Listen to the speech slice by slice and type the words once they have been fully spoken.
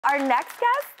Our next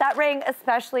guest, that rang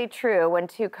especially true when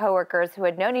two coworkers who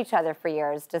had known each other for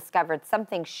years discovered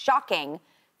something shocking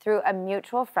through a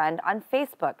mutual friend on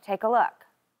Facebook. Take a look.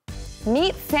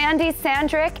 Meet Sandi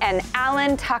Sandrick and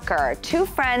Alan Tucker, two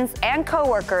friends and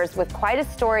coworkers with quite a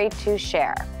story to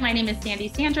share. My name is Sandi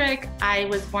Sandrick. I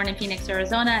was born in Phoenix,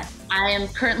 Arizona. I am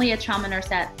currently a trauma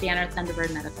nurse at Banner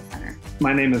Thunderbird Medical Center.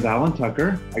 My name is Alan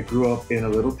Tucker. I grew up in a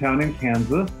little town in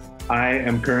Kansas. I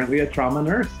am currently a trauma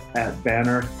nurse at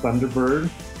Banner Thunderbird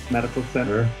Medical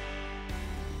Center.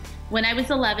 When I was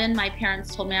 11, my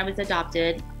parents told me I was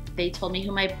adopted. They told me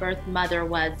who my birth mother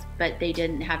was, but they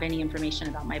didn't have any information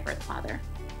about my birth father.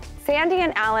 Sandi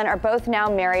and Alan are both now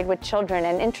married with children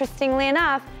and, interestingly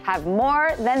enough, have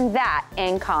more than that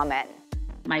in common.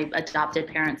 My adopted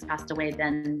parents passed away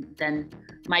then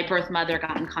my birth mother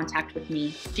got in contact with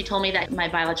me. She told me that my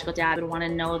biological dad would want to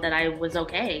know that I was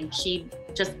okay. She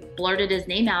just blurted his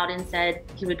name out and said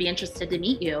he would be interested to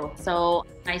meet you. So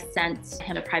I sent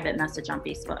him a private message on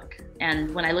Facebook.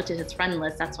 And when I looked at his friend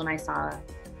list, that's when I saw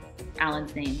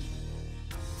Alan's name.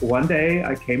 One day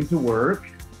I came to work,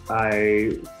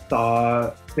 I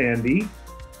saw Sandi,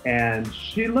 and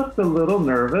she looked a little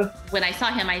nervous. When I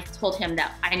saw him, I told him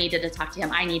that I needed to talk to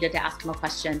him. I needed to ask him a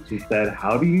question. She said,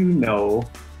 "How do you know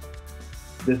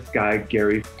this guy,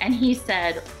 Gary?" And he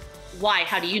said, "Why?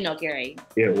 How do you know Gary?"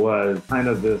 It was kind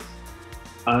of this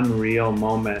unreal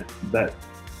moment that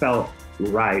felt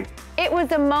right. It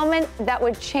was a moment that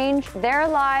would change their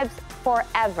lives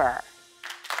forever.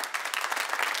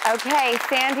 Okay,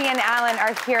 Sandi and Alan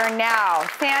are here now.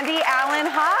 Sandi, Alan,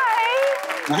 hi.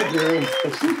 Hi, Drew.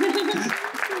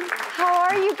 How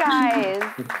are you guys?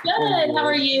 Good, how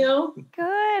are you?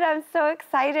 Good, I'm so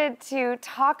excited to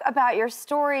talk about your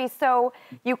story. So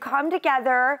you come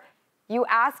together, you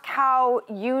ask how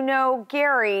you know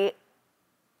Gary.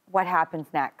 What happens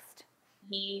next?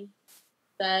 He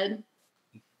said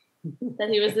that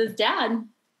he was his dad.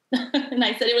 And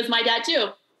I said it was my dad too.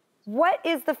 What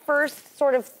is the first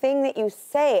sort of thing that you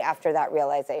say after that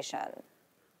realization?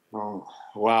 Oh,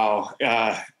 wow.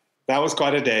 That was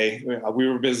quite a day. We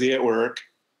were busy at work.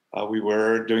 We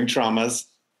were doing traumas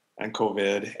and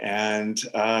COVID. And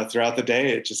throughout the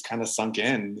day, it just kind of sunk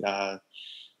in.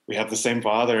 We have the same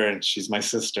father, and she's my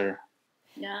sister.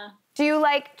 Yeah. Do you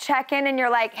like check in and you're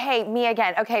like, hey, me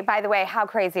again. Okay, by the way, how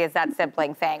crazy is that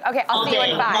sibling thing? Okay, I'll see you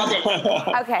in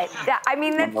 5. Okay, I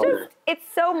mean, that's just, it's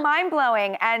so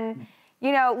mind-blowing. And,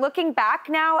 you know, looking back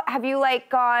now, have you like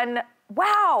gone,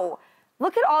 wow,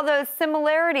 look at all those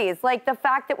similarities, like the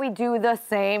fact that we do the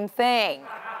same thing.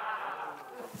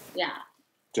 Yeah.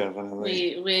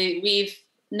 Definitely. We've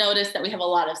noticed that we have a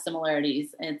lot of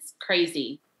similarities. It's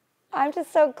crazy. I'm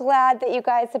just so glad that you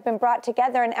guys have been brought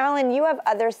together. And Alan, you have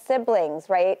other siblings,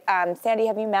 right? Sandi,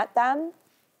 have you met them?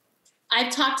 I've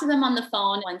talked to them on the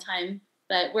phone one time,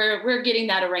 but we're getting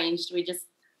that arranged. We just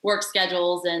work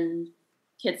schedules and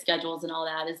kid schedules and all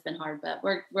that has been hard, but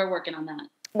we're working on that.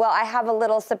 Well, I have a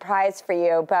little surprise for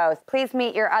you both. Please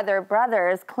meet your other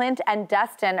brothers. Clint and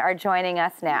Dustin are joining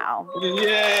us now.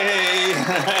 Yay!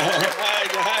 Hi,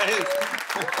 guys.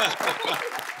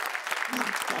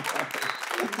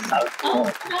 Oh,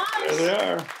 gosh. There they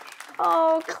are.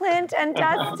 Oh, Clint and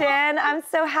Dustin, I'm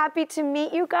so happy to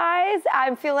meet you guys.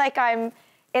 I feel like I'm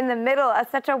in the middle of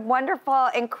such a wonderful,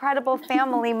 incredible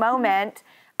family moment.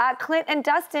 Clint and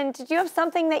Dustin, did you have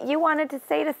something that you wanted to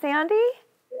say to Sandi?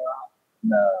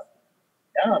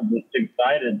 Yeah, I'm just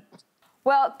excited.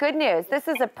 Well, good news. This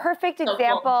is a perfect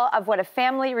example of what a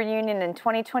family reunion in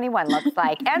 2021 looks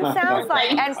like and sounds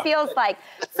like and feels like.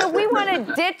 So we want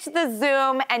to ditch the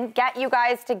Zoom and get you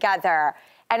guys together.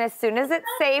 And as soon as it's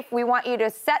safe, we want you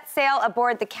to set sail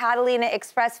aboard the Catalina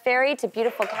Express ferry to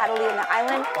beautiful Catalina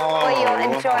Island, where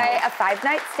you'll enjoy a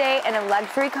 5-night stay in a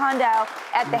luxury condo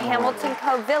at the Hamilton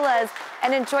Cove Villas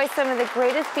and enjoy some of the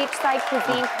greatest beachside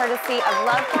cuisine courtesy of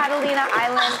Love Catalina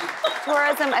Island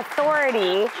Tourism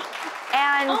Authority.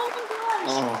 And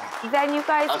then you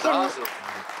guys can... Awesome.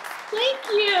 Thank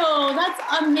you. That's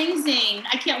amazing.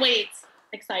 I can't wait.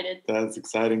 Excited. That's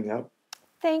exciting, yep.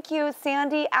 Thank you,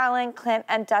 Sandi, Alan, Clint,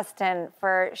 and Dustin,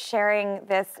 for sharing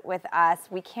this with us.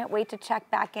 We can't wait to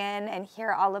check back in and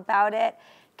hear all about it.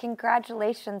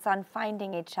 Congratulations on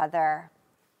finding each other.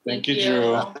 Thank you,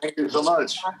 Drew. Thank you so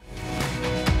much.